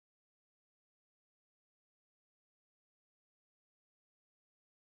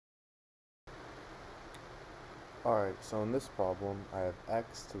Alright, so in this problem, I have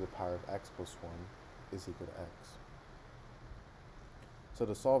x to the power of x plus 1 is equal to x. So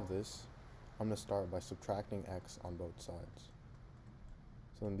to solve this, I'm going to start by subtracting x on both sides.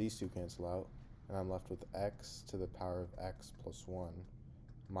 So then these two cancel out, and I'm left with x to the power of x plus 1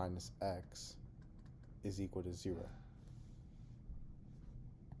 minus x is equal to 0.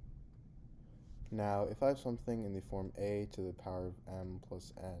 Now, if I have something in the form a to the power of m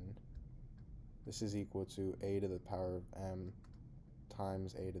plus n, this is equal to a to the power of m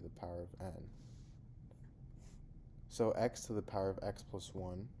times a to the power of n. So x to the power of x plus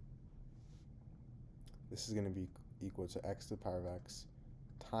 1, this is going to be equal to x to the power of x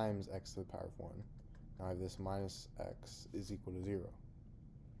times x to the power of 1. Now I have this minus x is equal to 0.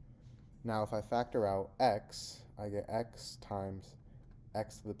 Now if I factor out x, I get x times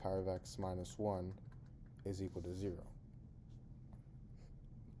x to the power of x minus 1 is equal to 0.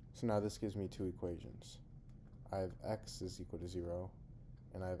 So now this gives me two equations. I have x is equal to 0,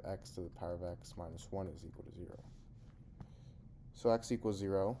 and I have x to the power of x minus 1 is equal to 0. So x equals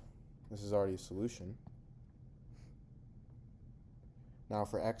 0. This is already a solution. Now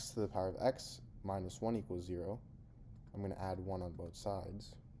for x to the power of x minus 1 equals 0, I'm going to add 1 on both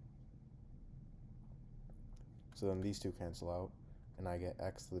sides. So then these two cancel out, and I get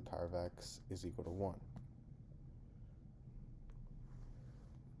x to the power of x is equal to 1.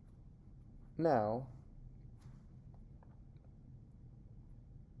 Now,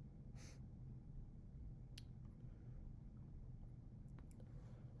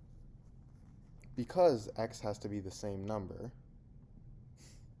 because x has to be the same number,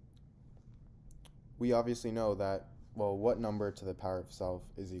 we obviously know that, well, what number to the power of itself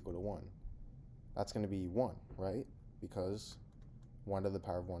is equal to 1? That's going to be 1, right? Because 1 to the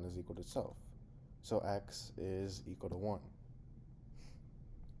power of 1 is equal to itself. So x is equal to 1.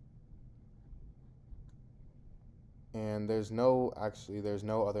 And there's no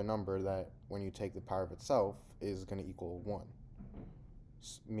other number that when you take the power of itself is going to equal 1.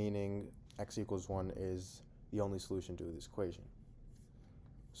 Meaning x equals 1 is the only solution to this equation.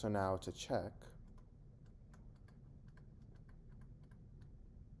 So now to check,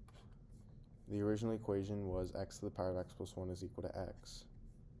 the original equation was x to the power of x plus 1 is equal to x.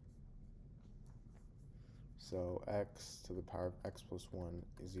 So x to the power of x plus 1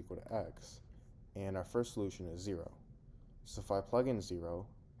 is equal to x. And our first solution is 0. So if I plug in 0,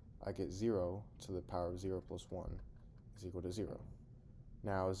 I get 0 to the power of 0 plus 1 is equal to 0.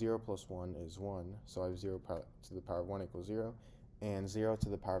 Now 0 plus 1 is 1, so I have 0 to the power of 1 equals 0, and 0 to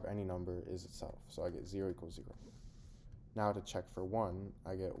the power of any number is itself, so I get 0 equals 0. Now to check for 1,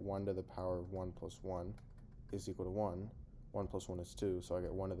 I get 1 to the power of 1 plus 1 is equal to 1. 1 plus 1 is 2, so I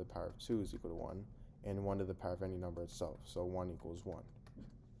get 1 to the power of 2 is equal to 1, and 1 to the power of any number itself, so 1 equals 1.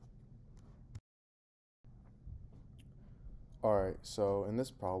 Alright, so in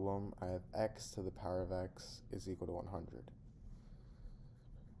this problem, I have x to the power of x is equal to 100.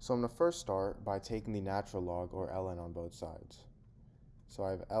 So I'm going to first start by taking the natural log, or ln, on both sides. So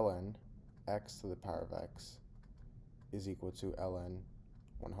I have ln x to the power of x is equal to ln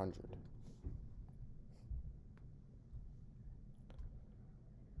 100.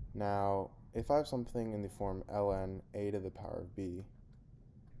 Now, if I have something in the form ln a to the power of b,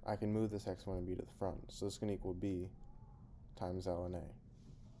 I can move this x1 and b to the front. So this is going to equal b times ln a.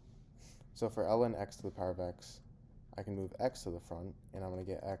 So for ln x to the power of x, I can move x to the front, and I'm going to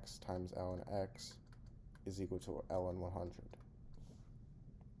get x times ln x is equal to ln 100.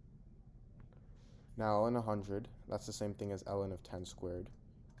 Now ln 100, that's the same thing as ln of 10 squared.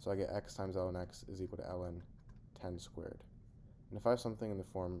 So I get x times ln x is equal to ln 10 squared. And if I have something in the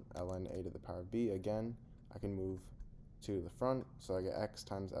form ln a to the power of b, again, I can move 2 to the front, so I get x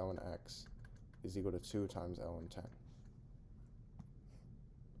times ln x is equal to 2 times ln 10.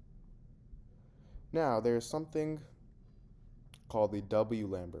 Now, there's something called the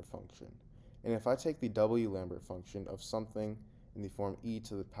W-Lambert function. And if I take the W-Lambert function of something in the form a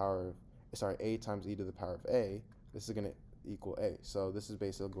times e to the power of a, this is going to equal a. So this is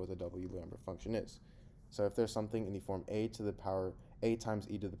basically what the W-Lambert function is. So if there's something in the form a times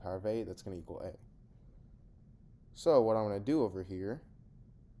e to the power of a, that's going to equal a. So what I'm going to do over here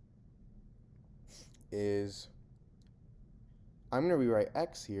is I'm going to rewrite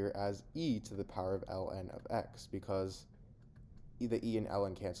x here as e to the power of ln of x, because the e and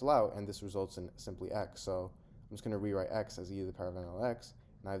ln cancel out, and this results in simply x. So I'm just going to rewrite x as e to the power of ln x,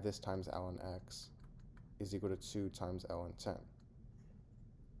 and I have this times ln x is equal to 2 times ln 10.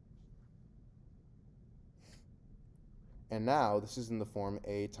 And now this is in the form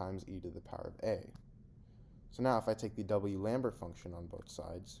a times e to the power of a. So now if I take the W-Lambert function on both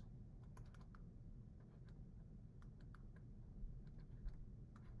sides,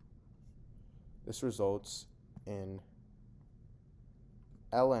 This results in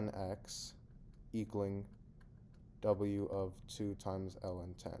ln x equaling w of 2 times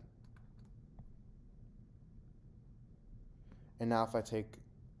ln 10. And now if I take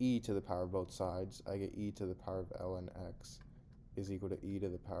e to the power of both sides, I get e to the power of ln x is equal to e to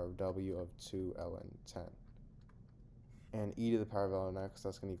the power of w of 2 ln 10. And e to the power of ln x,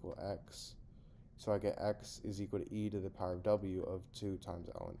 that's going to equal x. So I get x is equal to e to the power of w of 2 times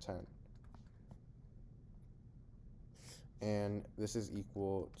ln 10. And this is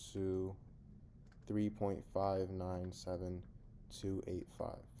equal to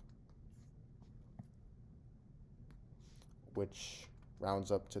 3.597285, which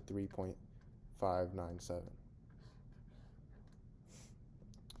rounds up to 3.597.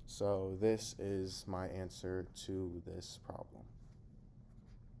 So this is my answer to this problem.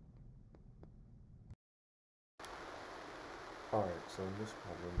 Alright, so in this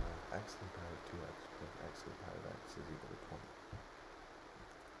problem, x to the power of 2x plus x to the power of x is equal to 20.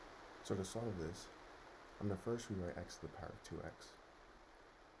 So to solve this, I'm going to first rewrite x to the power of 2x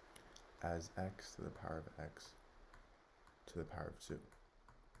as x to the power of x to the power of 2.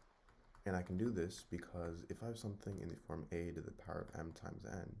 And I can do this because if I have something in the form a to the power of m times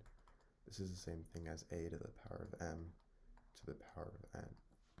n, this is the same thing as a to the power of m to the power of n.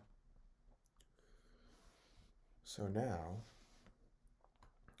 So now,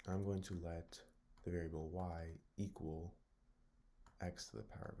 I'm going to let the variable y equal x to the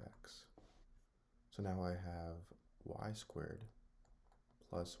power of x. So now I have y squared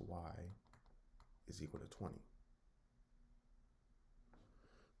plus y is equal to 20.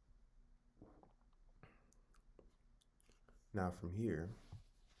 Now from here,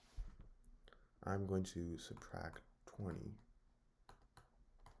 I'm going to subtract 20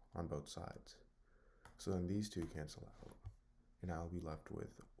 on both sides. So then these two cancel out, and I'll be left with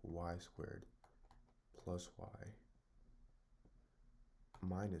y squared plus y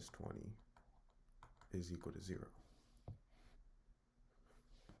minus 20 is equal to 0.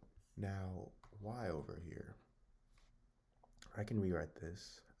 Now, y over here, I can rewrite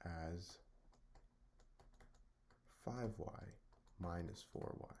this as 5y minus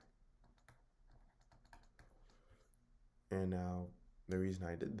 4y. And now, the reason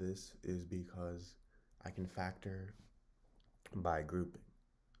I did this is because I can factor by grouping.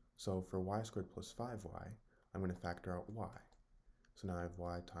 So for y squared plus 5y, I'm going to factor out y. So now I have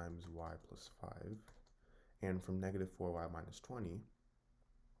y times y plus 5. And from negative 4y minus 20,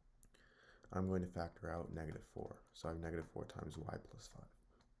 I'm going to factor out negative 4. So I have negative 4 times y plus 5.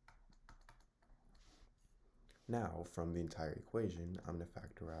 Now, from the entire equation, I'm going to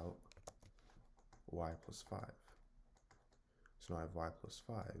factor out y plus 5. So now I have y plus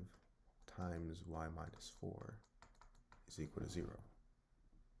 5 times y minus 4 is equal to 0.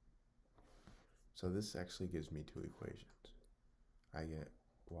 So this actually gives me two equations. I get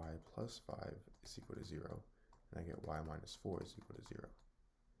y plus 5 is equal to 0, and I get y minus 4 is equal to 0.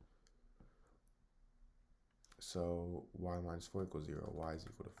 So y minus 4 equals 0, y is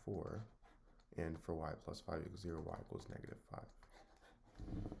equal to 4, and for y plus 5 equals 0, y equals negative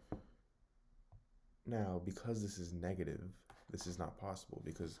 5. Now, because this is negative, this is not possible,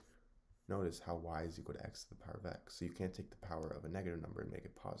 because notice how y is equal to x to the power of x. So you can't take the power of a negative number and make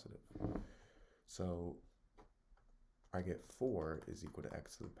it positive. So I get 4 is equal to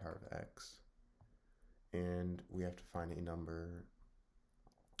x to the power of x, and we have to find a number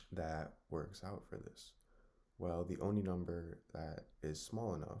that works out for this. Well, the only number that is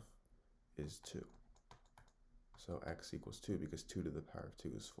small enough is 2. So x equals 2 because 2 to the power of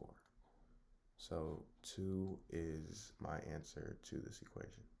 2 is 4. So 2 is my answer to this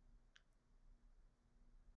equation.